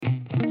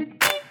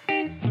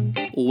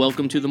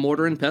Welcome to the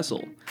Mortar and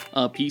Pestle,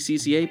 a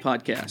PCCA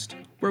podcast,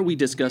 where we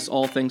discuss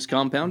all things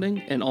compounding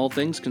and all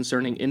things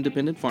concerning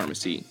independent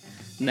pharmacy.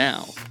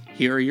 Now,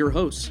 here are your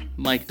hosts,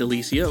 Mike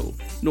Lisio,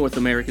 North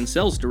American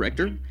Sales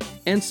Director,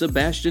 and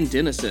Sebastian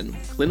Denison,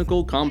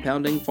 Clinical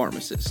Compounding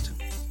Pharmacist.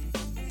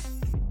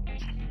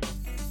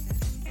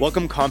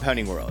 Welcome,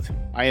 Compounding World.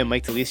 I am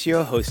Mike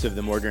Lisio, host of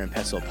the Mortar and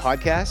Pestle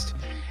podcast,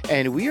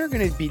 and we are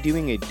going to be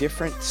doing a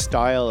different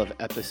style of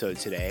episode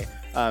today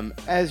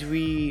as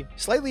we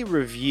slightly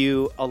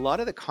review a lot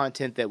of the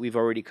content that we've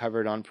already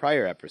covered on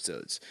prior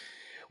episodes.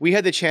 We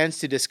had the chance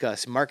to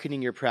discuss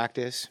marketing your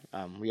practice.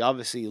 We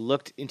obviously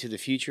looked into the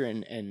future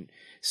and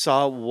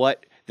saw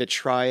what the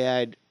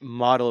triad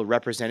model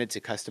represented to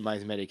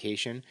customized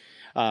medication.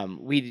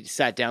 We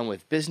sat down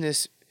with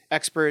business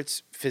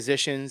experts,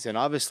 physicians, and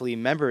obviously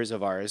members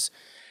of ours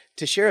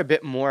to share a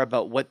bit more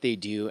about what they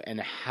do and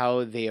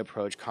how they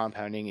approach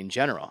compounding in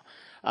general.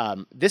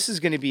 This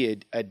is going to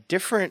be a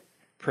different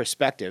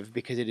perspective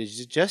because it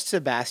is just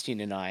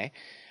Sebastian and I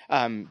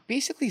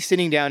basically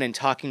sitting down and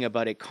talking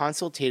about a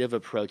consultative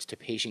approach to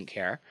patient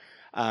care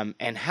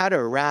and how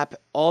to wrap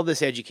all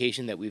this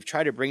education that we've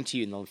tried to bring to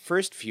you in the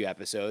first few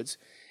episodes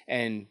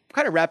and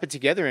kind of wrap it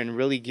together and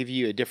really give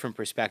you a different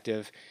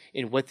perspective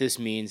in what this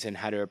means and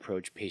how to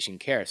approach patient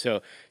care.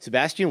 So,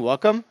 Sebastian,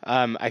 welcome.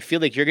 I feel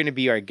like you're going to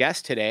be our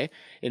guest today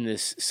in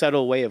this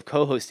subtle way of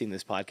co-hosting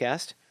this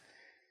podcast.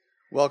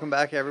 Welcome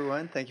back,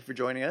 everyone. Thank you for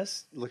joining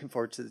us. Looking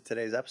forward to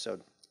today's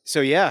episode.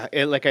 So yeah,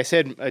 like I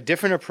said, a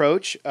different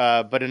approach,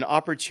 but an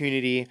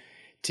opportunity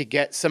to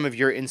get some of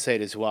your insight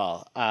as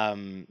well.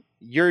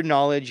 Your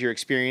knowledge, your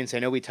experience, I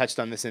know we touched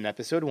on this in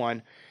episode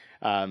 1,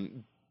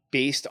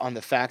 based on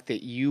the fact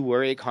that you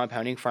were a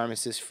compounding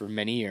pharmacist for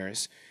many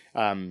years.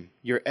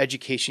 Your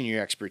education,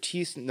 your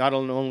expertise, not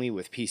only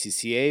with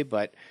PCCA,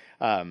 but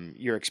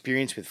your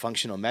experience with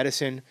functional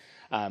medicine,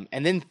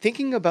 and then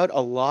thinking about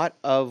a lot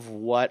of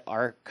what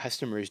our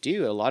customers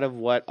do, a lot of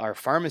what our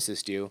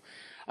pharmacists do.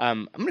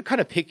 I'm going to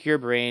kind of pick your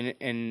brain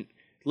and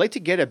like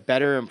to get a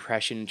better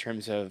impression in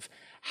terms of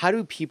how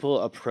do people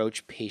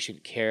approach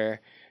patient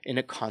care in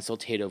a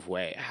consultative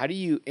way? How do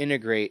you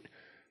integrate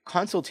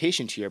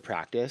consultation to your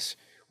practice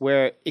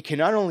where it can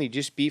not only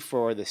just be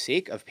for the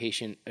sake of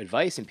patient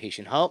advice and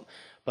patient help,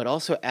 but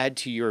also add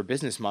to your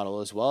business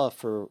model as well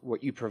for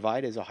what you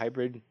provide as a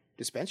hybrid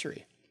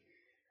dispensary?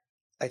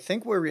 I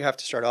think where we have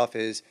to start off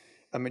is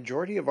a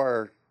majority of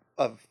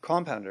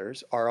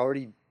compounders are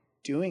already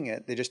doing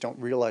it. They just don't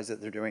realize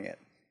that they're doing it.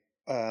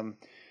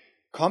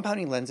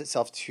 Compounding lends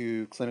itself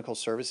to clinical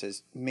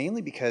services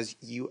mainly because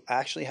you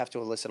actually have to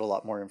elicit a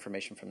lot more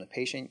information from the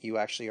patient. You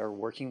actually are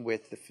working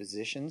with the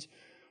physicians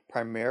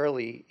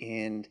primarily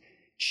in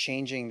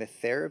changing the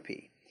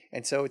therapy.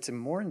 And so it's a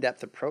more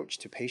in-depth approach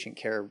to patient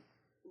care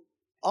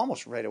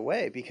almost right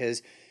away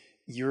because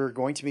you're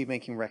going to be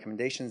making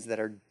recommendations that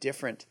are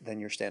different than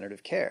your standard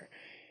of care.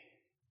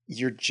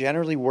 You're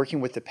generally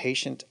working with the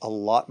patient a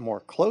lot more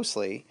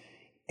closely,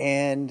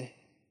 and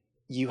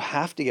you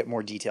have to get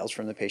more details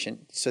from the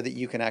patient so that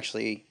you can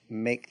actually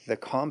make the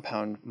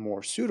compound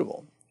more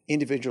suitable.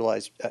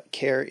 Individualized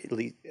care,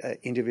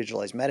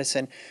 individualized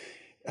medicine.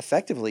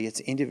 Effectively, it's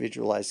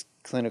individualized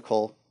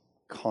clinical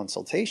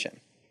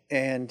consultation.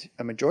 And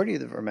a majority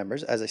of our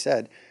members, as I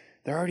said,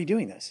 they're already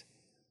doing this,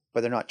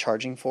 but they're not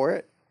charging for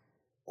it,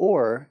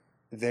 or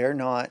they're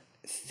not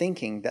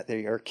thinking that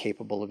they are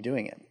capable of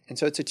doing it. And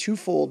so it's a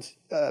twofold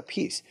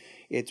piece.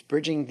 It's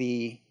bridging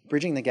the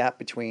gap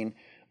between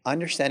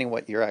understanding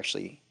what you're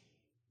actually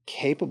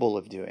capable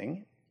of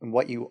doing and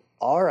what you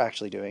are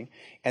actually doing,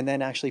 and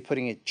then actually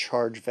putting a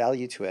charge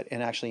value to it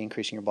and actually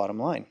increasing your bottom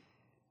line.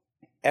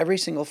 Every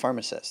single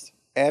pharmacist,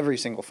 every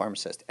single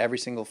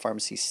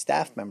pharmacy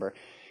staff member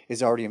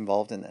is already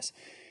involved in this.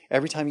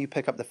 Every time you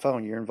pick up the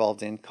phone, you're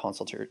involved in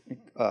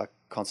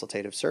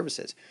consultative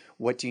services.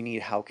 What do you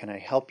need? How can I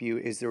help you?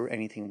 Is there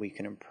anything we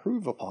can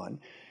improve upon?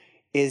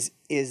 Is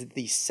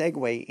the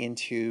segue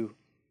into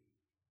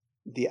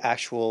the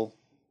actual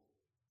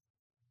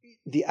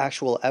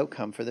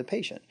outcome for the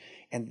patient.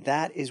 And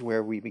that is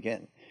where we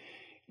begin.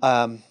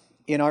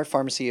 In our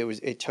pharmacy,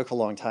 it took a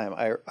long time.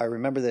 I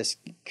remember this,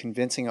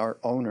 convincing our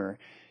owner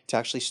to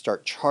actually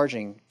start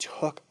charging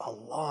took a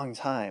long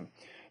time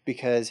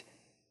because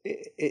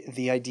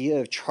the idea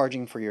of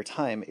charging for your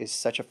time is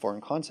such a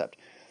foreign concept.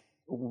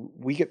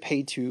 We get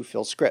paid to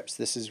fill scripts.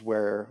 This is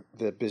where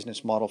the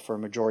business model for a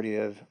majority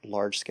of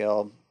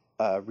large-scale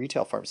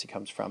retail pharmacy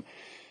comes from.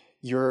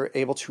 You're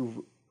able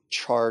to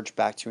charge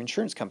back to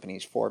insurance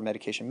companies for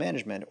medication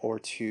management or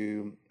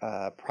to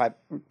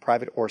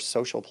private or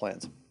social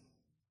plans,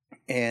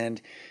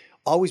 and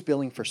always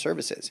billing for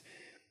services.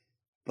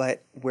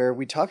 But where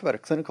we talk about a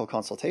clinical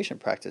consultation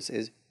practice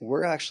is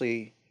we're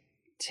actually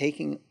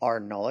taking our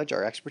knowledge,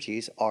 our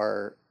expertise,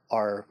 our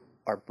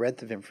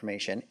breadth of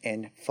information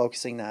and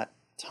focusing that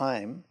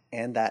time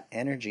and that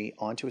energy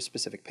onto a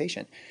specific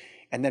patient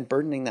and then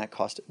burdening that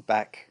cost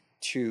back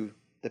to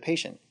the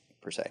patient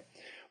per se.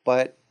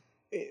 But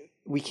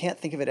we can't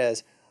think of it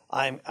as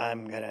I'm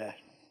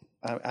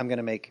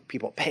gonna make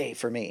people pay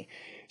for me,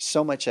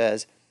 so much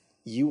as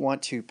you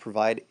want to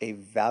provide a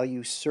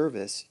value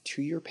service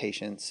to your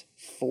patients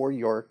for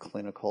your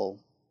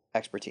clinical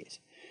expertise.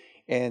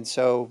 And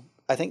so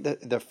I think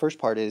the first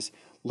part is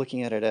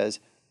looking at it as,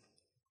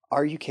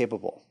 are you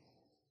capable?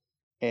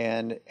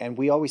 And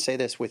we always say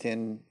this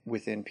within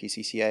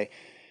PCCA,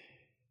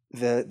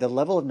 the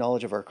level of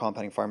knowledge of our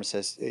compounding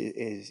pharmacists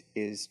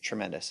is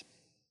tremendous.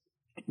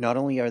 Not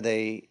only are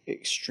they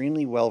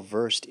extremely well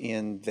versed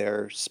in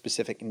their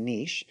specific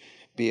niche,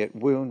 be it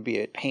wound, be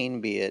it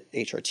pain, be it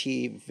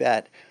HRT,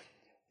 vet,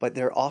 but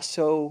they're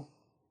also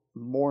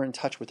more in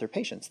touch with their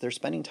patients. They're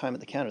spending time at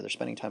the counter, they're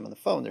spending time on the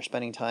phone, they're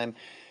spending time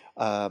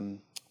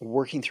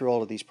working through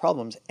all of these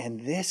problems,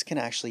 and this can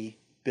actually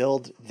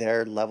build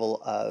their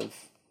level of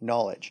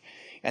knowledge.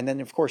 And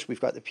then, of course,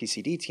 we've got the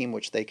PCD team,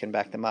 which they can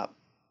back them up.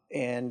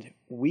 And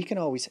we can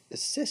always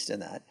assist in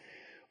that.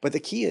 But the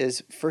key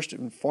is, first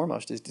and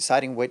foremost, is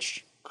deciding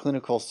which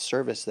clinical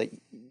service that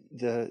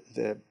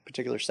the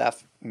particular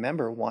staff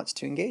member wants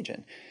to engage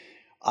in.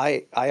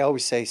 I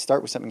always say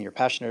start with something you're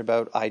passionate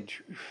about.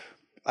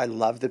 I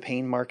love the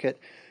pain market.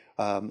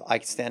 I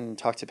stand and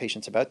talk to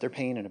patients about their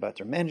pain and about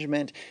their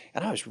management,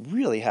 and I was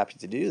really happy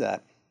to do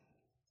that.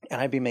 And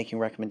I'd be making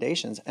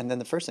recommendations. And then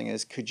the first thing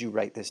is, could you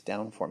write this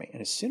down for me?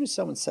 And as soon as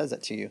someone says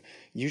that to you,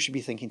 you should be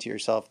thinking to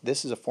yourself,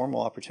 this is a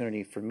formal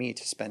opportunity for me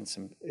to spend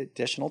some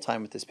additional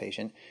time with this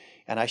patient.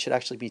 And I should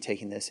actually be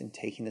taking this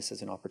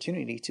as an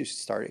opportunity to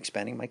start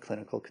expanding my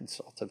clinical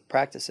consultative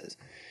practices.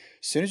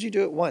 As soon as you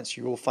do it once,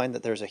 you will find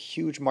that there's a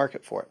huge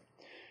market for it.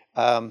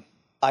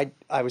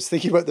 I was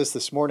thinking about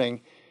this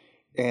morning,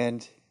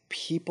 and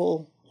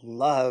people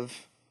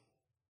love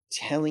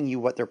telling you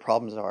what their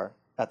problems are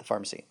at the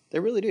pharmacy. They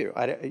really do.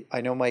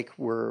 I know, Mike,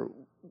 we're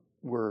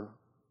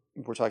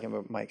talking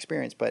about my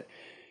experience, but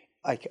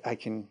I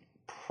can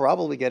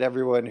probably get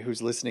everyone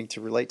who's listening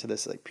to relate to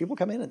this. Like, people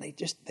come in and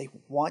they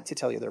want to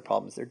tell you their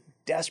problems. They're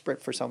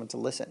desperate for someone to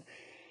listen.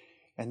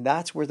 And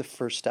that's where the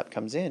first step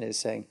comes in, is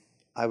saying,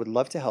 I would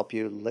love to help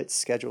you. Let's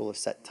schedule a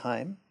set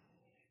time,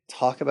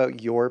 talk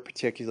about your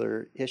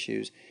particular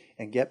issues,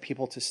 and get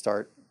people to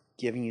start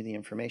giving you the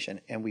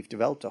information. And we've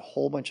developed a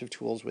whole bunch of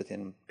tools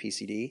within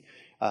PCD,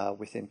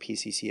 within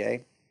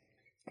PCCA,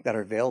 that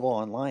are available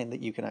online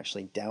that you can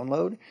actually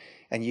download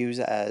and use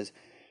as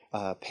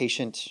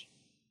patient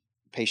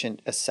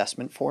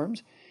assessment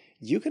forms.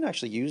 You can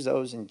actually use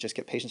those and just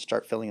get patients to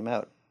start filling them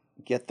out.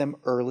 Get them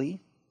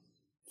early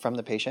from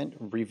the patient,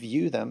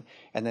 review them,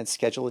 and then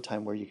schedule a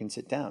time where you can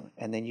sit down.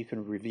 And then you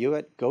can review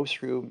it, go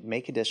through,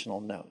 make additional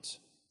notes.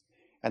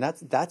 And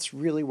that's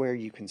really where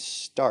you can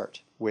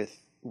start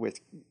with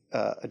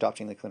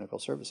adopting the clinical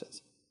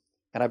services.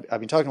 And I've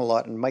been talking a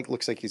lot, and Mike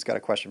looks like he's got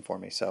a question for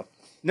me. So,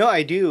 no,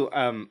 I do.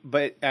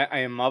 But I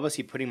am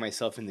obviously putting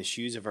myself in the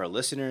shoes of our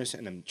listeners,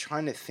 and I'm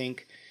trying to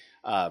think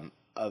of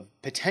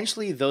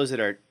potentially those that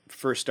are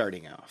first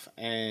starting off,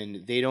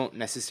 and they don't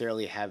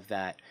necessarily have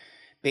that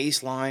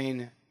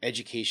baseline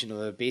education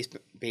or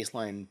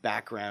baseline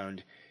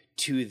background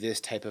to this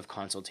type of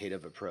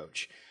consultative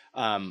approach.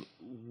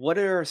 What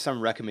are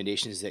some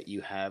recommendations that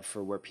you have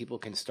for where people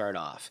can start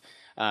off?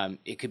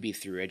 It could be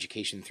through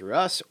education through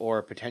us,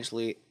 or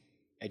potentially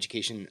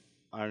education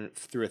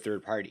through a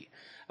third party.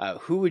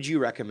 Who would you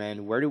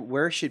recommend?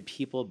 Where should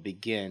people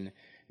begin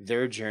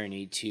their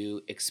journey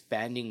to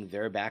expanding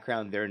their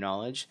background, their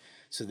knowledge,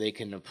 so they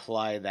can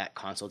apply that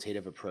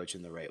consultative approach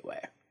in the right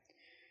way?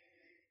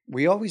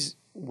 We always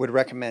would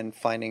recommend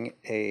finding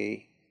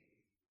a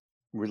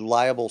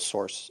reliable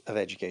source of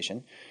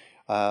education.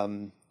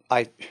 Of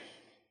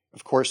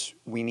course,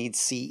 we need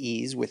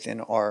CEs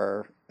within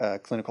our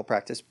clinical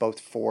practice, both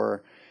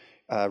for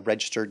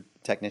registered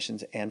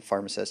technicians and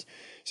pharmacists.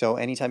 So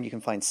anytime you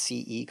can find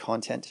CE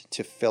content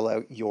to fill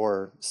out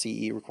your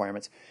CE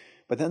requirements.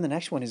 But then the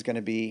next one is going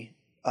to be,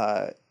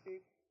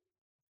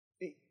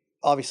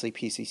 obviously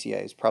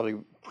PCCA is probably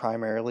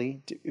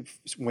primarily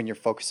when you're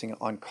focusing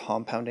on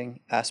compounding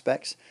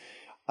aspects.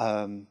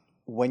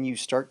 When you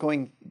start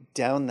going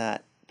down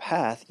that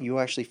path, you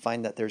actually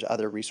find that there's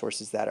other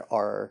resources that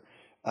are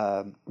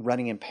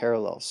running in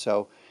parallel.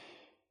 So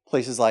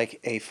places like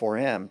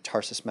A4M,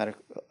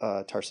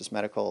 Tarsus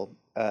Medical,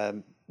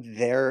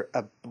 they're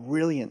a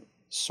brilliant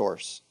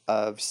source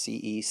of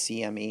CE,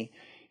 CME,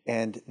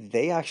 and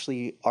they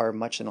actually are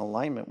much in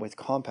alignment with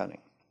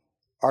compounding.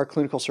 Our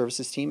clinical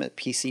services team at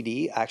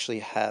PCD actually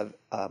have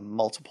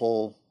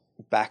multiple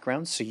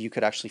backgrounds, so you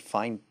could actually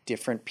find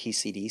different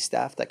PCD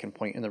staff that can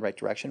point in the right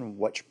direction,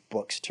 which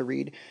books to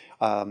read,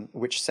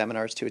 which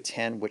seminars to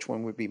attend, which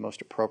one would be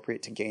most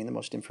appropriate to gain the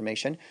most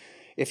information.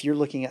 If you're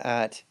looking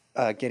at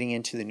getting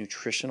into the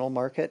nutritional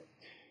market,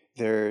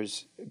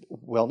 there's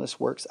Wellness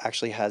Works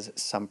actually has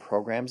some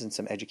programs and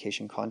some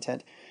education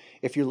content.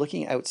 If you're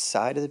looking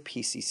outside of the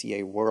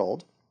PCCA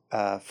world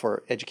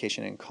for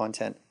education and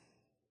content,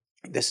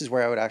 this is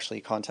where I would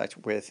actually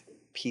contact with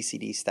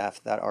PCD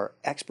staff that are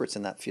experts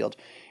in that field,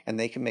 and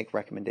they can make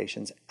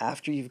recommendations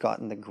after you've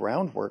gotten the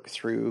groundwork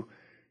through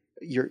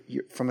your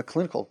from a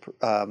clinical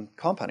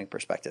compounding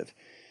perspective.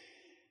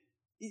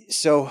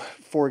 So,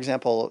 for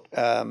example,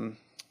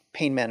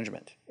 pain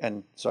management,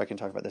 and so I can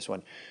talk about this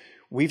one.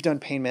 We've done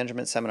pain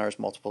management seminars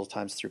multiple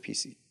times through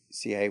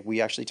PCCA. We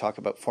actually talk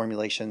about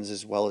formulations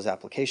as well as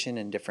application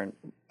and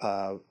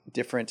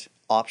different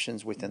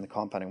options within the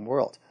compounding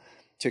world.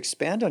 To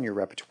expand on your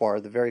repertoire,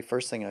 the very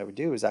first thing I would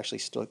do is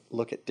actually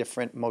look at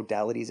different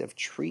modalities of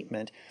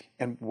treatment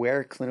and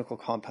where clinical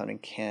compounding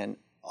can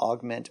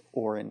augment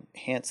or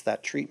enhance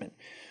that treatment.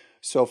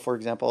 So, for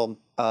example,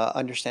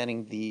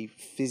 understanding the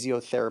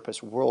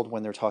physiotherapist world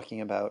when they're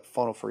talking about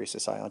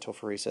phonophoresis,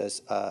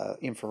 iontophoresis,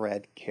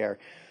 infrared care,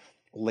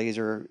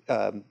 laser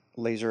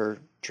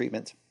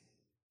treatment,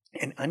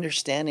 and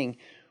understanding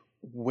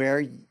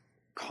where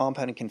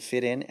compounding can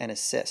fit in and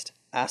assist.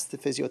 Ask the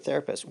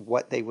physiotherapist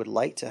what they would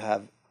like to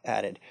have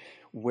added,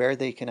 where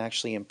they can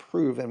actually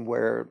improve, and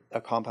where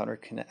a compounder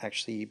can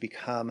actually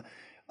become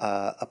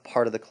a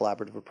part of the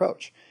collaborative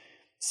approach.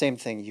 Same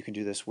thing, you can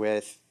do this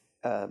with,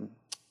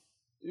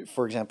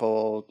 for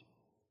example,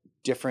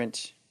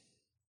 different,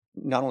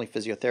 not only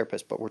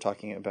physiotherapists, but we're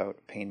talking about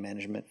pain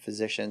management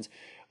physicians.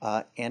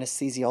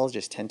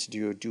 Anesthesiologists tend to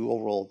do a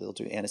dual role. They'll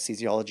do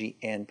anesthesiology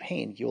and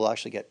pain. You'll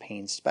actually get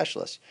pain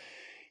specialists.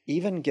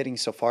 Even getting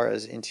so far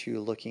as into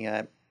looking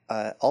at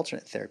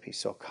alternate therapy,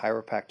 so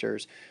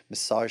chiropractors,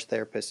 massage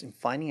therapists, and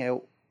finding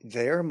out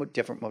their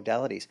different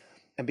modalities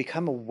and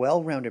become a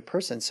well-rounded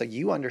person so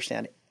you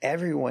understand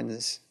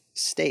everyone's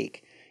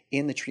stake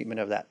in the treatment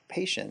of that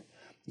patient.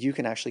 You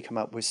can actually come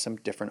up with some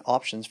different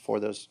options for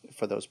those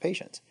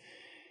patients.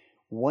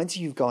 Once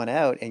you've gone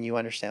out and you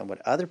understand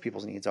what other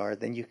people's needs are,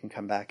 then you can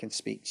come back and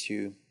speak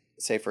to,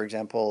 say, for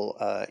example,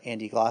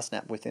 Andy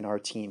Glassnap within our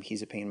team.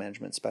 He's a pain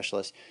management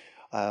specialist.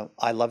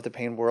 I love the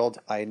pain world.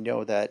 I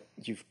know that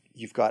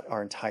you've got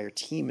our entire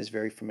team is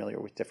very familiar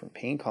with different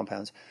pain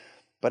compounds,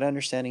 but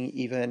understanding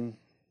even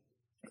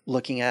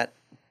looking at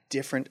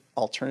different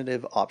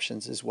alternative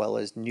options as well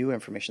as new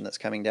information that's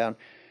coming down.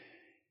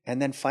 And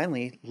then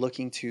finally,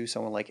 looking to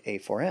someone like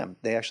A4M.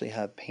 They actually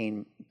have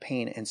pain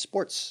and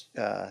sports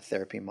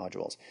therapy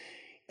modules.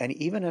 And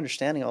even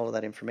understanding all of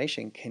that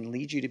information can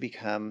lead you to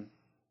become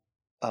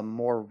a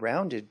more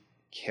rounded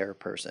care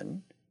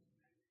person,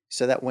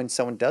 so that when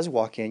someone does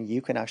walk in,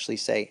 you can actually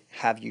say,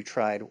 have you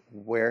tried?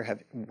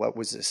 What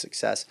was the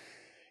success?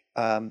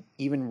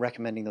 Even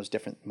recommending those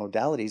different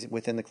modalities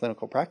within the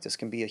clinical practice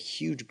can be a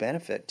huge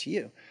benefit to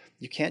you.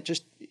 It can't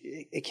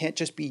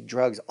just be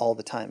drugs all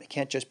the time. It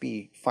can't just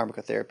be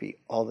pharmacotherapy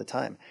all the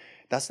time.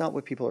 That's not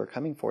what people are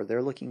coming for.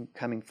 They're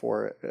coming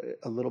for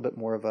a little bit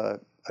more of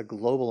a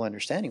global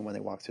understanding when they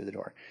walk through the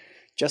door.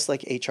 Just like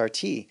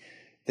HRT,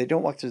 they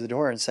don't walk through the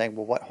door and saying,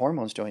 well, what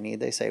hormones do I need?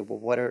 They say, well,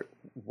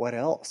 what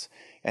else?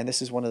 And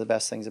this is one of the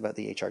best things about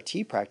the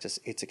HRT practice.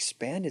 It's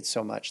expanded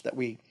so much that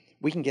we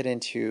can get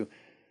into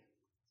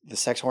the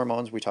sex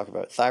hormones. We talk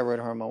about thyroid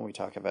hormone. We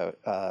talk about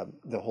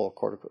the whole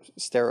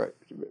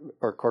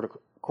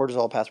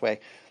cortisol pathway.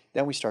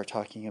 Then we start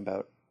talking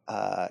about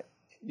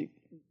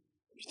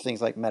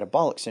things like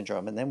metabolic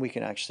syndrome. And then we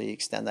can actually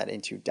extend that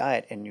into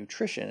diet and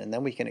nutrition. And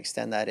then we can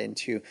extend that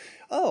into,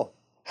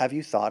 have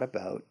you thought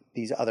about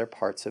these other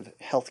parts of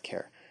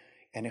healthcare?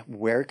 And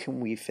where can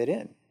we fit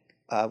in?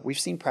 We've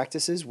seen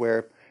practices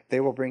where they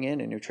will bring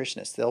in a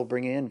nutritionist. They'll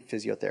bring in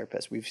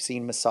physiotherapists. We've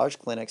seen massage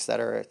clinics that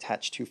are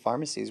attached to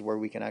pharmacies where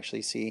we can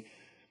actually see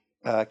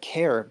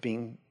care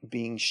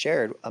being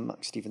shared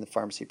amongst even the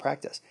pharmacy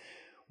practice.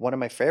 One of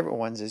my favorite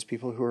ones is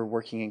people who are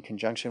working in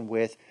conjunction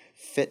with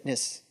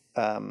fitness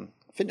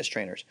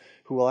trainers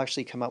who will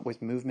actually come up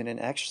with movement and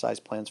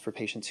exercise plans for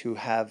patients who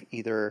have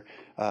either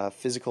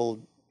physical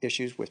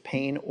issues with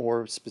pain,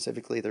 or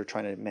specifically they're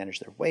trying to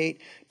manage their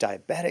weight,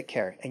 diabetic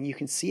care. And you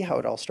can see how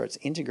it all starts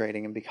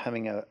integrating and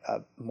becoming a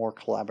more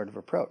collaborative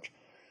approach.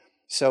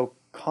 So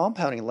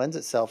compounding lends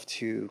itself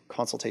to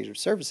consultative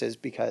services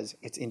because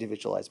it's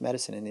individualized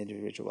medicine and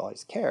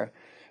individualized care,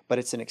 but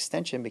it's an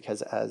extension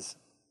because as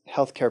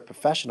healthcare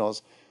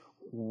professionals,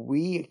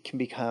 we can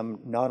become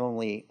not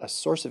only a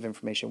source of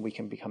information, we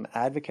can become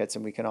advocates,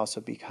 and we can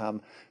also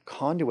become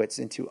conduits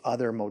into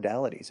other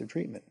modalities of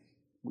treatment.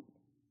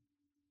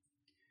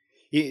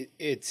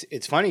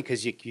 It's funny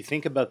because you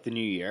think about the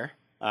new year,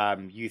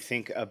 you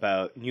think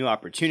about new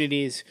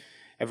opportunities.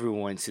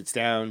 Everyone sits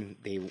down,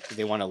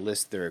 they want to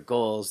list their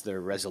goals, their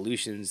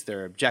resolutions,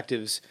 their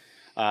objectives,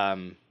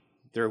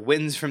 their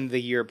wins from the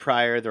year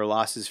prior, their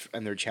losses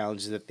and their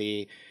challenges that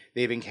they've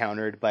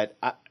encountered. But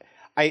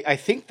I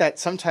think that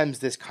sometimes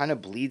this kind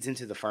of bleeds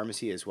into the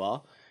pharmacy as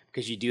well,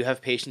 because you do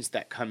have patients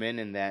that come in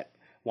and that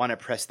want to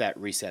press that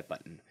reset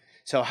button.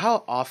 So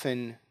how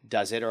often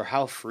does it, or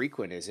how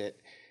frequent is it,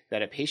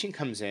 that a patient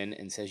comes in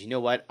and says, you know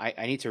what,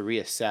 I need to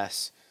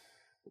reassess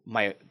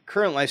my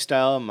current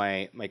lifestyle,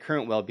 my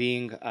current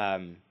well-being,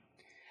 and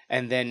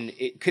then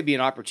it could be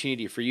an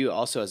opportunity for you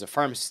also as a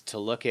pharmacist to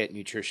look at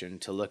nutrition,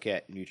 to look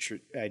at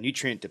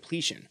nutrient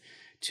depletion,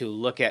 to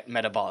look at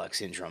metabolic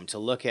syndrome, to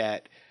look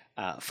at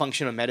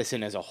functional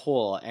medicine as a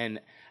whole.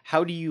 And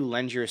how do you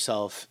lend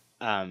yourself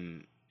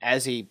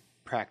as a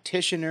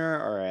practitioner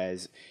or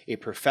as a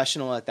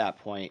professional at that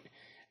point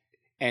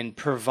and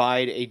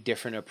provide a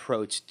different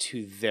approach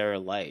to their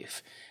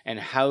life? And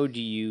how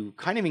do you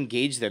kind of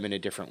engage them in a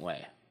different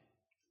way?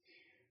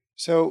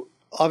 So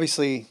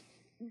obviously,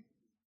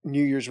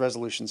 New Year's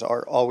resolutions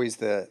are always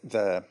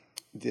the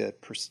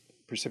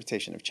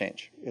precipitation of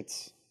change.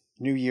 It's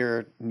new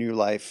year, new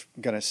life,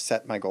 going to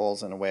set my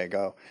goals and away I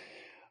go.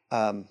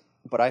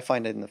 But I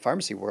find it in the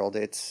pharmacy world,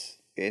 it's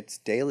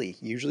daily.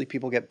 Usually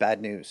people get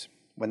bad news.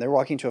 When they're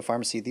walking to a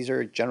pharmacy, these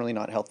are generally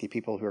not healthy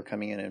people who are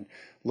coming in and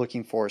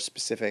looking for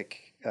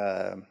specific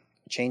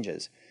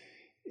changes.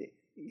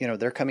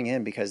 They're coming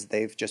in because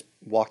they've just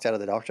walked out of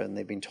the doctor and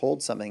they've been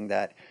told something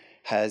that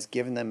has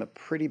given them a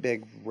pretty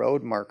big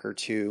road marker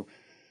to,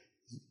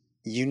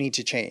 you need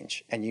to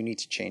change and you need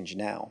to change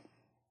now.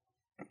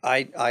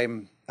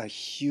 I'm a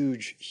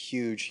huge,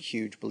 huge,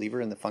 huge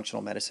believer in the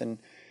functional medicine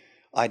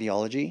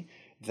ideology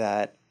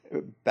that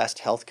best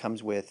health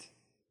comes with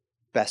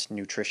best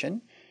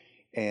nutrition,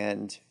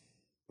 and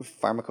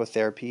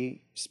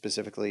pharmacotherapy,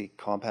 specifically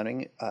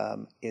compounding,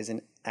 is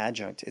an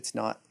adjunct. It's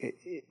not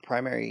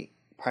primarily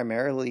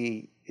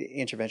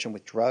intervention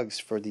with drugs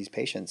for these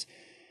patients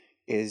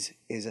is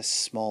a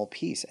small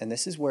piece. And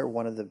this is where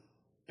one of the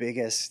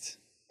biggest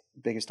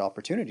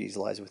opportunities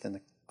lies within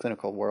the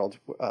clinical world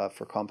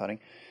for compounding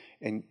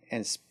and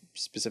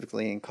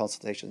specifically in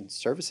consultation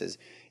services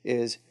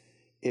is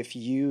if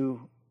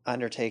you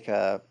undertake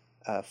a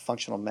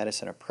functional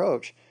medicine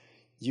approach,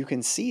 you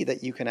can see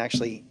that you can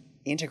actually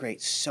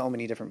integrate so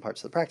many different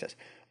parts of the practice.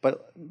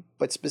 But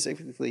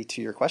specifically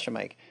to your question,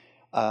 Mike,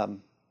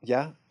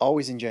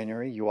 always in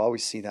January, you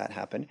always see that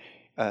happen.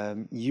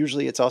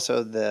 Usually it's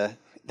also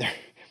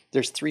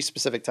there's 3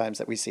 specific times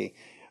that we see: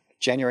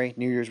 January,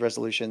 New Year's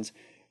resolutions,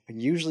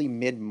 usually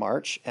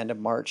mid-March, end of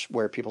March,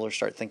 where people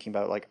start thinking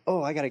about like,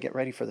 oh, I got to get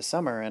ready for the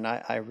summer and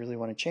I really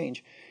want to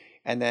change.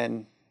 And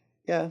then,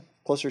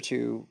 closer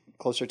to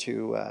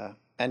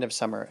end of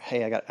summer,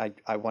 hey,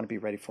 I want to be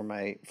ready for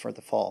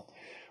the fall.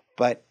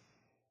 But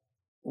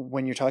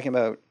when you're talking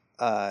about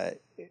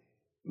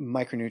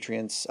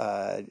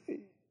micronutrients,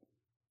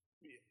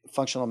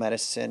 functional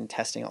medicine,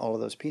 testing, all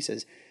of those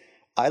pieces,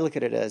 I look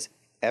at it as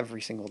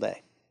every single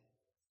day.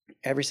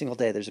 Every single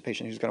day, there's a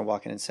patient who's going to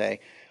walk in and say,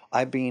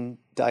 I've been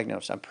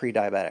diagnosed, I'm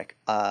pre-diabetic.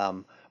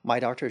 My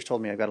doctor has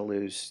told me I've got to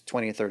lose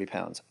 20 or 30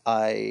 pounds.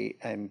 I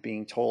am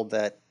being told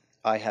that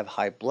I have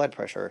high blood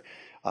pressure.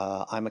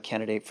 I'm a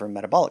candidate for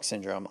metabolic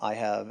syndrome. I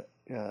have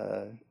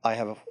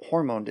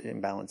hormone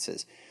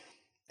imbalances.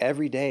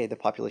 Every day the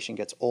population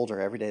gets older.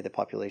 Every day the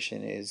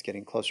population is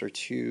getting closer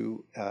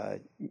to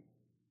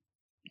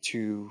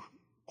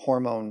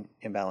hormone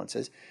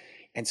imbalances,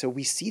 and so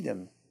we see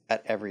them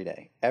at every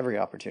day, every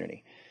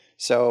opportunity.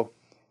 So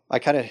I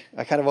kind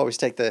of always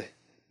take the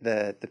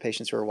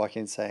patients who are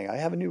walking in saying, I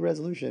have a new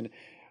resolution.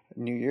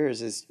 New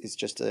Year's is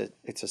just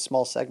it's a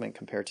small segment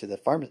compared to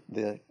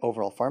the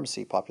overall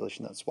pharmacy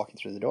population that's walking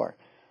through the door.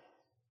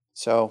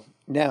 So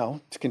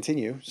now to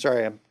continue,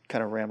 sorry, I'm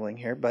kind of rambling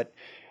here, but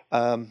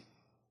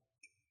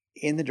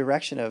in the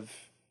direction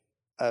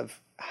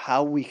of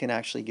how we can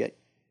actually get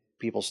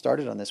people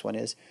started on this one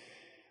is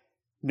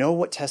know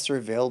what tests are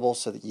available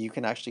so that you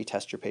can actually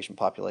test your patient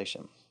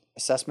population.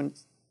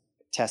 Assessment,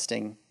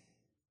 testing,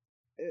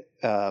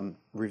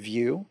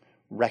 review,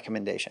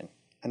 recommendation.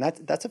 And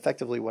that's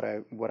effectively what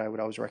I would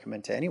always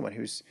recommend to anyone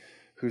who's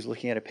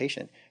looking at a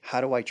patient.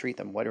 How do I treat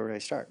them? Where do I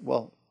start?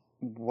 Well,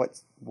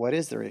 what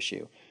is their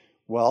issue?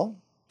 Well,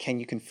 can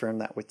you confirm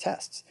that with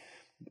tests?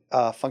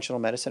 Functional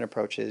medicine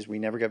approaches, we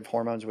never give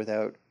hormones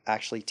without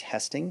actually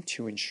testing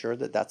to ensure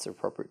that that's the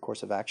appropriate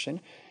course of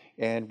action.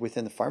 And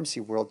within the pharmacy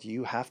world,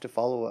 you have to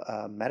follow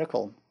a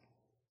medical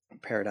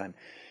paradigm.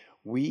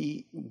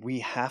 We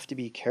have to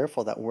be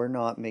careful that we're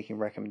not making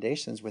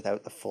recommendations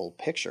without the full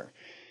picture.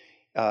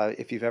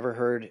 If you've ever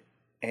heard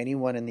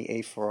anyone in the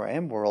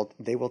A4M world,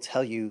 they will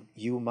tell you,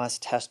 you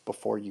must test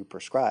before you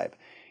prescribe.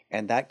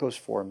 And that goes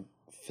for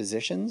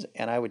physicians,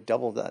 and I would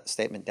double that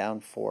statement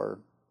down for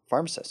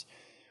pharmacists.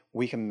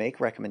 We can make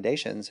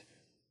recommendations,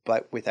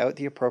 but without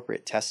the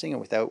appropriate testing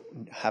and without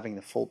having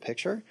the full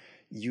picture,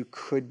 you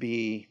could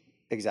be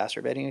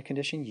exacerbating a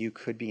condition, you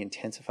could be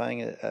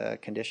intensifying a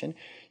condition,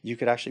 you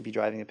could actually be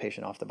driving a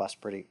patient off the bus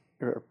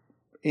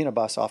in a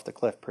bus off the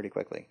cliff pretty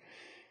quickly.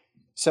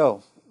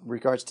 So,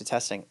 regards to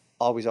testing,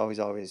 always,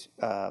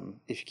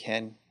 if you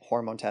can,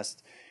 hormone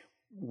tests.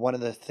 One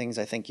of the things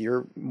I think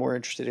you're more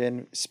interested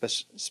in,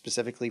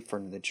 specifically for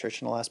the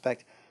nutritional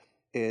aspect,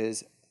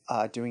 is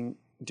doing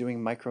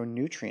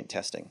micronutrient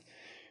testing.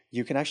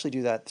 You can actually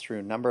do that through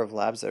a number of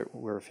labs that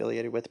we're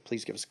affiliated with.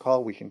 Please give us a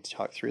call. We can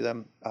talk through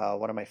them.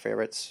 One of my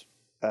favorites,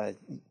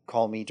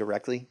 call me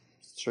directly.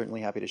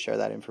 Certainly happy to share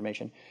that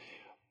information.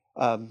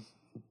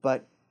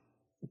 But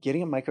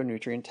getting a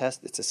micronutrient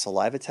test, it's a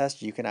saliva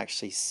test. You can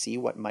actually see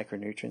what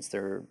micronutrients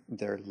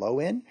they're low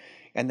in.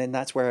 And then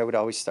that's where I would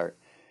always start.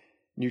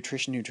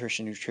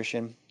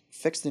 Nutrition.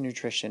 Fix the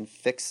nutrition,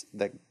 fix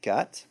the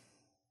gut,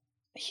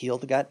 heal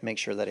the gut, make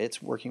sure that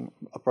it's working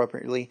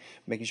appropriately,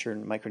 making sure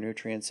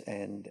micronutrients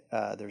and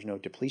there's no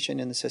depletion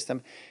in the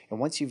system. And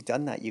once you've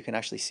done that, you can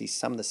actually see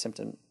some of the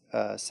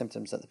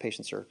symptoms that the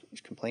patients are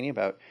complaining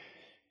about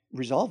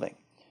resolving.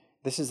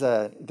 this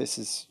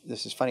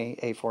is funny,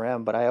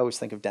 A4M, but I always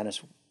think of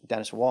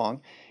Dennis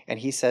Wong, and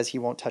he says he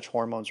won't touch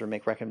hormones or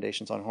make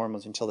recommendations on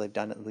hormones until they've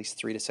done at least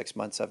 3 to 6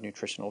 months of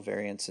nutritional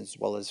variance, as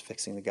well as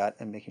fixing the gut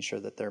and making sure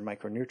that their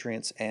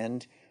micronutrients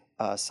and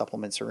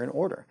supplements are in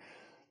order.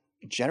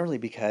 Generally,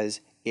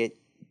 because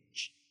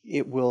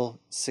it will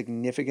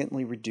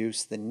significantly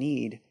reduce the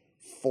need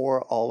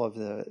for all of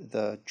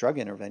the drug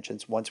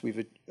interventions once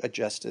we've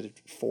adjusted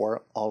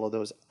for all of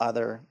those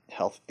other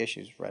health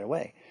issues right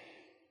away.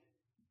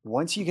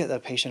 Once you get the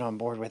patient on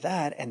board with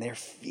that and they're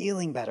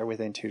feeling better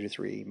within 2 to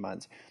 3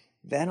 months,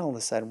 then all of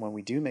a sudden when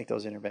we do make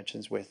those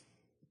interventions with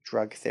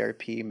drug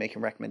therapy,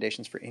 making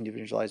recommendations for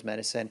individualized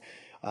medicine,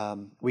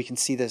 we can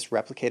see this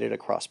replicated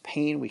across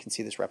pain. We can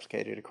see this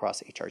replicated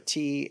across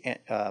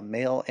HRT,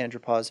 male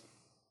andropause.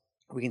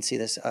 We can see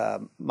this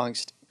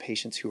amongst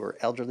patients who are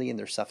elderly and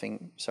they're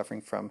suffering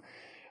from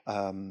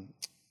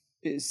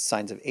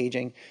signs of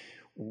aging.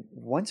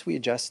 Once we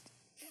adjust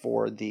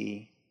for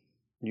the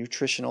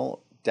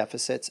nutritional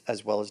deficits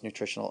as well as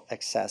nutritional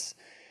excess,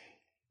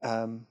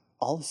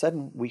 all of a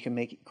sudden we can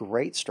make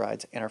great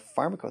strides and our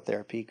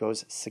pharmacotherapy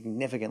goes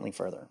significantly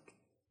further.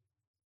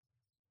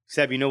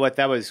 Seb, you know what?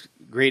 That was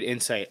great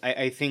insight.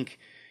 I think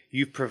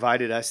you've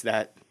provided us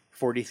that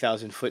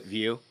 40,000 foot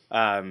view.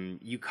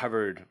 You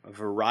covered a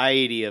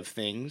variety of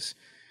things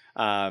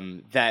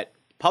that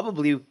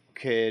probably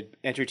could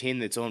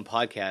entertain its own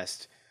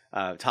podcast,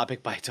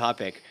 topic by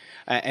topic.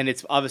 And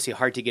it's obviously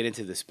hard to get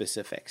into the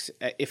specifics.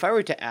 If I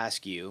were to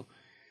ask you,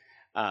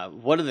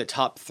 what are the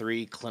top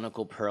 3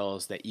 clinical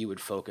pearls that you would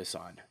focus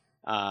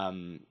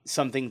on?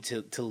 Something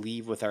to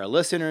leave with our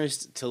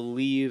listeners, to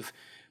leave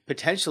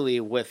potentially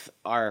with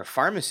our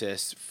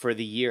pharmacists for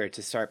the year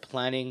to start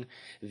planning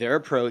their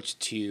approach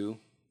to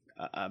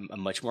a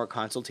much more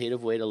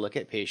consultative way to look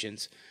at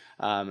patients,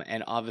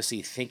 and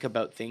obviously think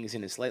about things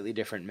in a slightly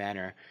different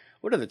manner.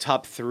 What are the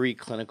top 3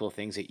 clinical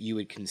things that you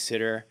would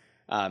consider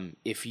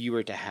if you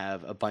were to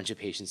have a bunch of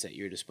patients at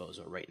your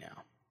disposal right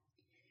now?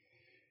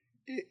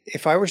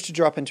 If I was to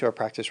drop into our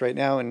practice right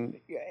now,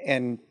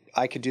 and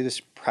I could do this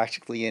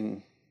practically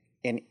in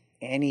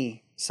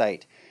any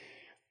site,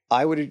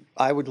 I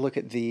would look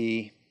at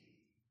the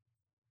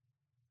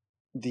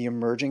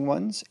emerging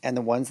ones and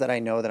the ones that I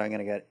know that I'm going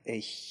to get a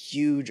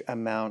huge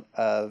amount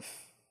of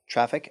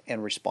traffic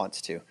and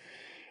response to.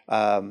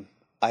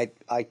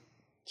 I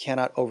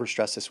cannot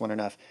overstress this one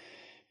enough.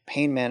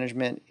 Pain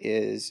management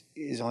is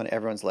on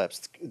everyone's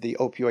lips. The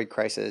opioid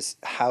crisis,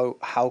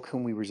 how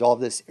can we resolve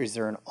this? Is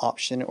there an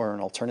option or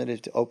an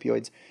alternative to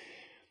opioids?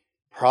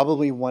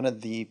 Probably one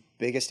of the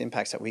biggest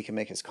impacts that we can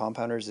make as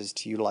compounders is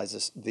to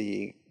utilize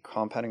the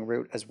compounding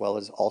route as well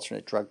as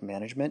alternate drug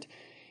management,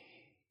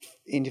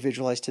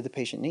 individualized to the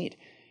patient need.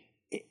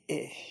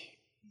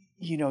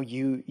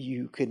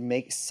 You could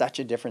make such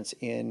a difference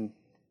in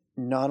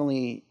not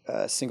only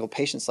a single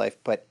patient's life,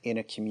 but in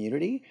a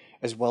community,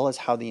 as well as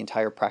how the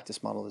entire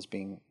practice model is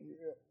being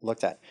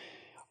looked at.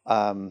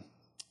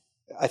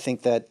 I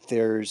think that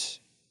there's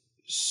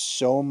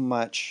so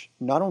much,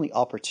 not only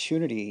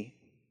opportunity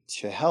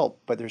to help,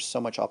 but there's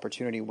so much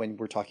opportunity when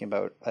we're talking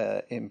about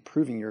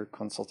improving your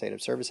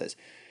consultative services.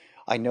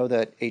 I know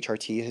that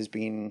HRT has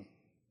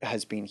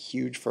been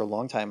huge for a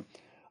long time.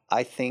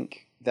 I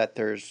think that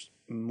there's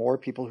more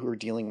people who are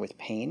dealing with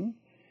pain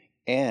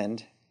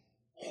and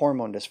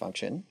hormone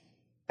dysfunction,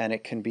 and they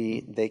can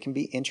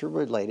be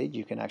interrelated.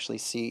 You can actually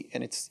see,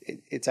 and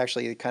it's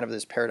actually kind of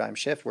this paradigm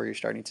shift where you're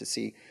starting to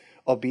see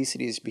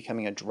obesity is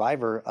becoming a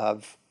driver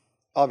of,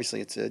 obviously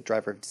it's a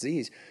driver of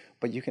disease,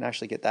 but you can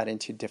actually get that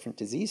into different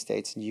disease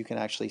states, and you can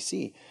actually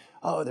see,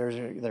 oh,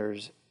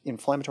 there's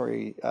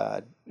inflammatory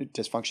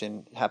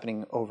dysfunction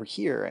happening over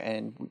here,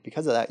 and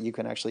because of that, you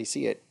can actually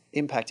see it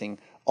impacting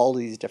all of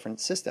these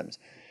different systems.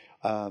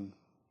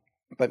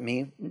 But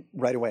me,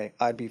 right away,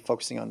 I'd be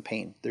focusing on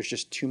pain. There's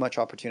just too much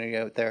opportunity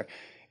out there.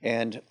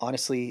 And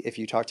honestly, if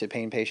you talk to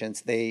pain patients,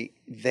 they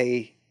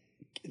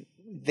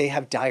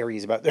have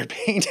diaries about their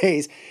pain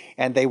days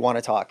and they want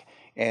to talk.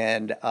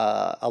 And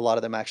a lot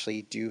of them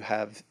actually do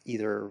have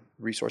either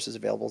resources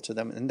available to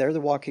them, and they're the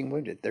walking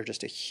wounded. They're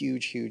just a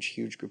huge, huge,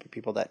 huge group of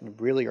people that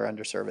really are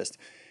underserviced.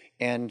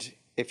 And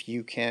if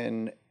you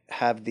can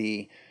have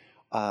the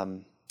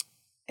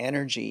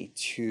energy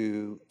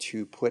to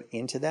put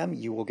into them,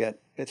 you will get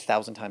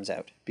 1,000 times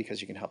out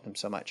because you can help them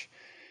so much.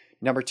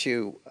 Number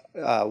 2,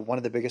 one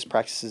of the biggest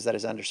practices that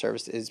is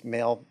underserviced is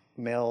male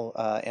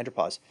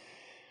andropause.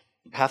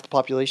 Half the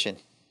population,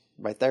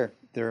 right there,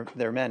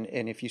 they're men.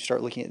 And if you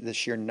start looking at the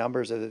sheer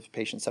numbers of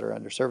patients that are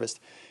underserviced,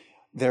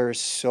 there's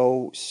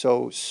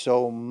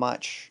so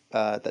much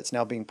that's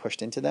now being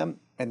pushed into them.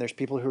 And there's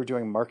people who are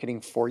doing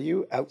marketing for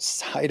you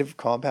outside of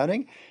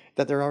compounding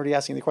that they're already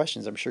asking the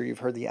questions. I'm sure you've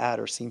heard the ad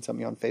or seen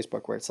something on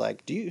Facebook where it's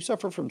like, do you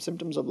suffer from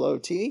symptoms of low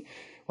T?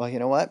 Well, you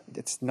know what?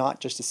 It's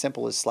not just as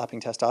simple as slapping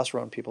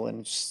testosterone people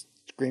and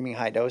screaming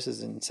high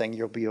doses and saying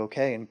you'll be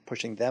okay and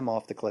pushing them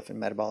off the cliff in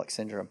metabolic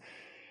syndrome.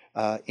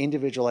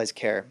 Individualized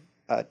care.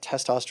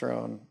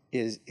 Testosterone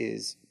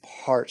is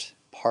part,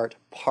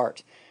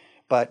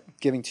 but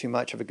giving too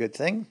much of a good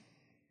thing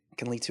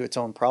can lead to its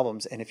own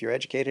problems. And if you're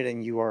educated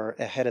and you are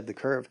ahead of the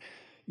curve,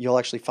 you'll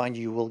actually find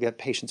you will get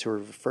patients who are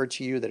referred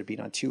to you that have been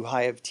on too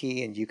high of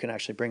T, and you can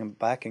actually bring them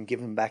back and give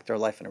them back their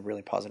life in a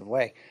really positive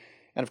way.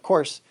 And of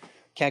course,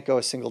 can't go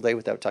a single day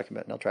without talking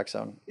about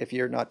naltrexone. If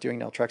you're not doing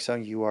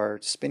naltrexone, you are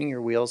spinning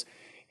your wheels,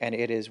 and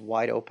it is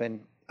wide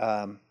open.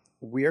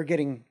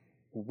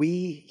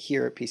 We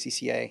here at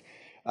PCCA,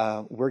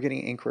 we're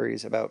getting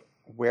inquiries about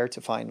where to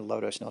find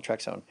low-dose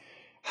naltrexone.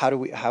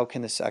 How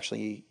can this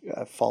actually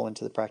fall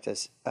into the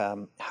practice?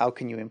 How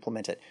can you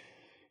implement it?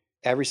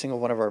 Every single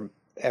one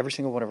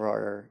of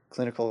our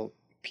clinical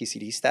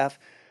PCD staff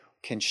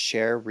can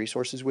share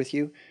resources with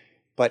you,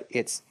 but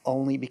it's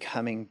only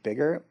becoming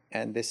bigger,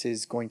 and this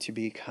is going to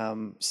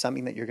become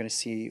something that you're going to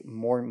see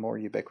more and more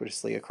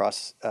ubiquitously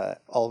across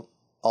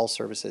all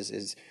services.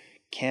 Is,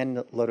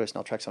 can low-dose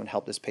naltrexone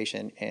help this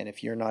patient? And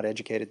if you're not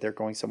educated, they're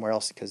going somewhere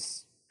else,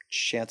 because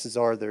chances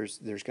are there's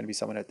going to be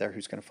someone out there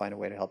who's going to find a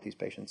way to help these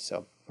patients.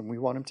 So, and we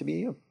want them to be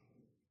you.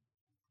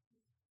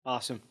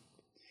 Awesome.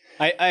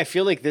 I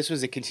feel like this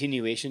was a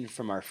continuation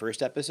from our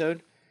first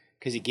episode,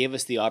 because it gave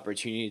us the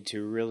opportunity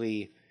to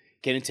really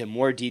get into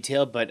more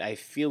detail, but I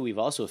feel we've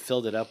also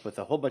filled it up with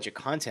a whole bunch of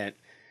content,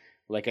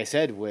 like I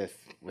said, with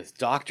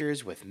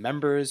doctors, with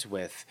members,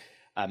 with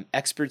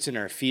experts in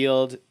our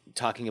field,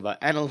 talking about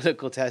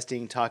analytical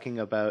testing, talking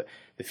about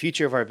the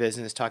future of our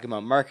business, talking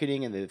about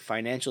marketing and the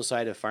financial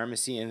side of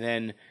pharmacy. And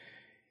then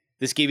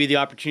this gave you the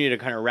opportunity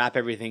to kind of wrap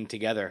everything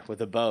together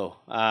with a bow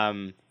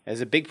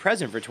as a big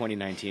present for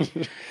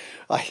 2019.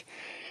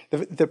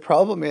 The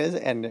problem is,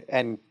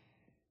 and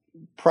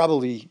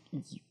probably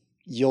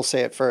you'll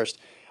say it first,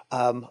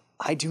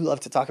 I do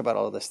love to talk about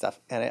all of this stuff,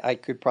 and I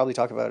could probably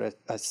talk about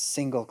a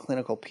single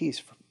clinical piece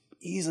for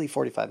easily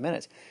 45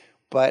 minutes.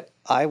 But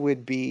I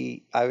would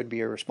be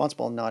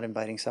irresponsible in not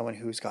inviting someone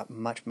who's got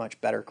much,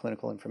 much better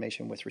clinical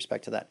information with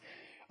respect to that.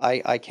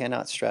 I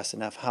cannot stress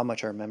enough how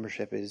much our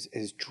membership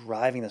is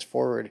driving this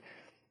forward,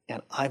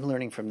 and I'm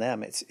learning from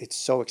them. It's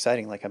so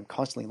exciting. Like, I'm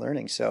constantly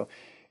learning. So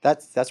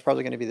that's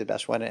probably going to be the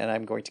best one. And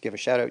I'm going to give a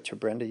shout out to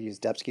Brenda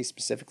Uzdebski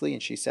specifically,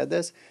 and she said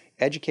this: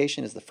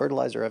 education is the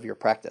fertilizer of your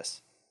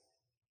practice.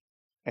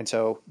 And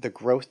so the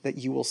growth that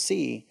you will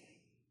see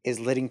is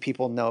letting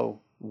people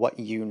know what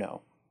you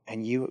know.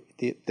 And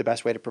the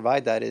best way to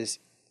provide that is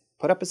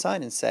put up a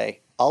sign and say,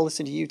 I'll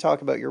listen to you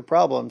talk about your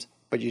problems,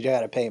 but you got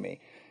to pay me.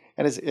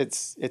 And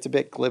it's a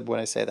bit glib when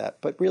I say that,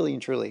 but really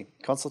and truly,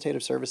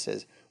 consultative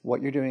services,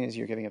 what you're doing is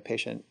you're giving a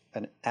patient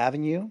an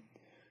avenue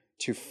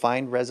to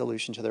find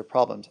resolution to their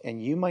problems.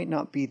 And you might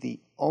not be the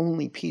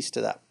only piece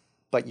to that,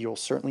 but you'll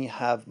certainly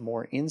have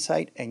more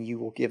insight, and you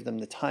will give them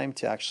the time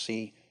to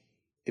actually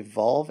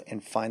evolve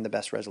and find the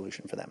best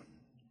resolution for them.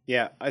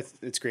 Yeah,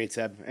 it's great,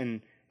 Seb.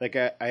 And like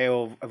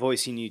I've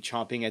always seen you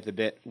chomping at the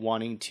bit,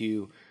 wanting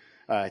to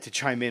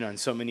chime in on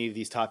so many of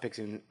these topics,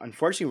 and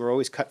unfortunately, we're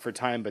always cut for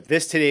time. But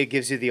this today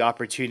gives you the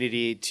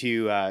opportunity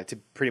to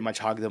pretty much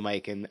hog the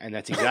mic, and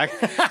that's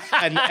exactly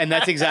and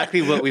that's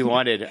exactly what we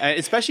wanted,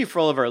 especially for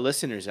all of our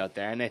listeners out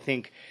there. And I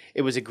think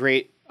it was a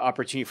great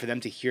opportunity for them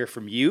to hear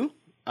from you.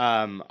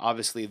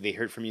 Obviously, they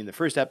heard from you in the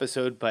first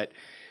episode, but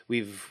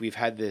we've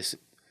had this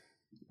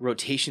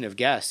rotation of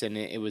guests, and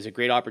it was a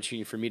great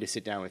opportunity for me to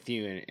sit down with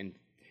you and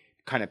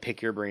kind of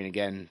pick your brain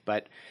again.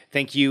 But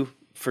thank you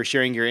for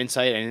sharing your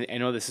insight. And I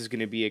know this is going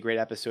to be a great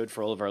episode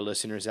for all of our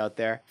listeners out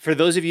there. For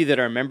those of you that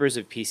are members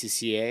of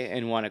PCCA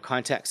and want to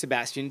contact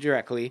Sebastian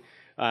directly,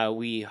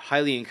 we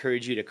highly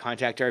encourage you to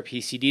contact our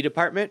PCD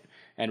department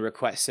and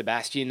request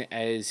Sebastian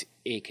as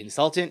a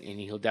consultant, and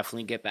he'll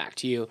definitely get back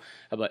to you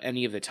about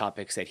any of the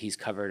topics that he's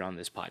covered on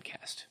this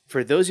podcast.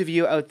 For those of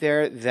you out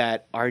there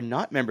that are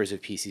not members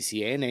of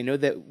PCCA, and I know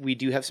that we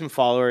do have some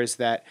followers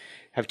that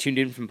have tuned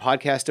in from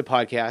podcast to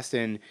podcast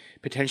and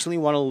potentially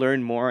want to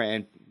learn more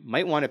and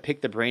might want to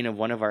pick the brain of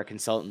one of our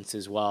consultants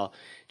as well,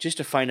 just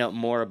to find out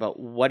more about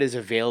what is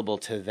available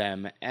to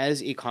them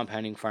as a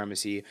compounding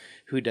pharmacy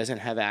who doesn't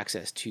have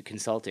access to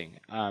consulting.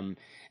 And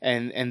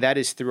that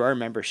is through our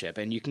membership.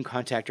 And you can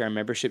contact our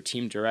membership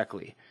team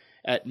directly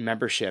at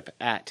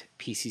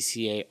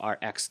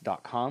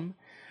membership@pccarx.com.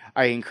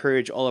 I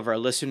encourage all of our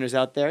listeners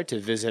out there to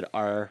visit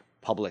our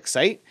public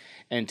site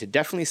and to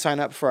definitely sign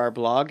up for our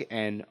blog,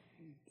 and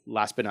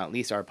last but not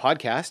least, our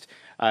podcast.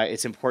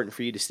 It's important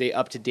for you to stay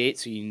up to date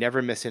so you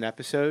never miss an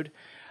episode.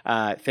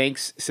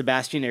 Thanks,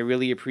 Sebastian. I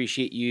really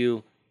appreciate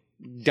you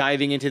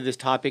diving into this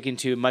topic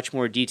into much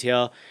more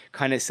detail.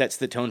 Kind of sets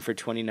the tone for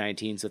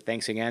 2019. So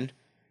thanks again.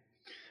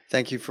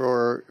 Thank you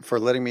for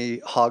letting me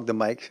hog the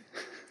mic.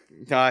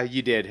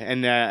 You did.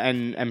 And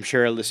I'm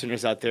sure our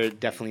listeners out there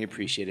definitely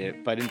appreciate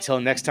it. But until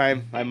next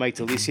time, I'm Mike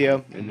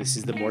Lisio, and this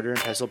is the Mortar and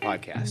Pestle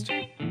Podcast.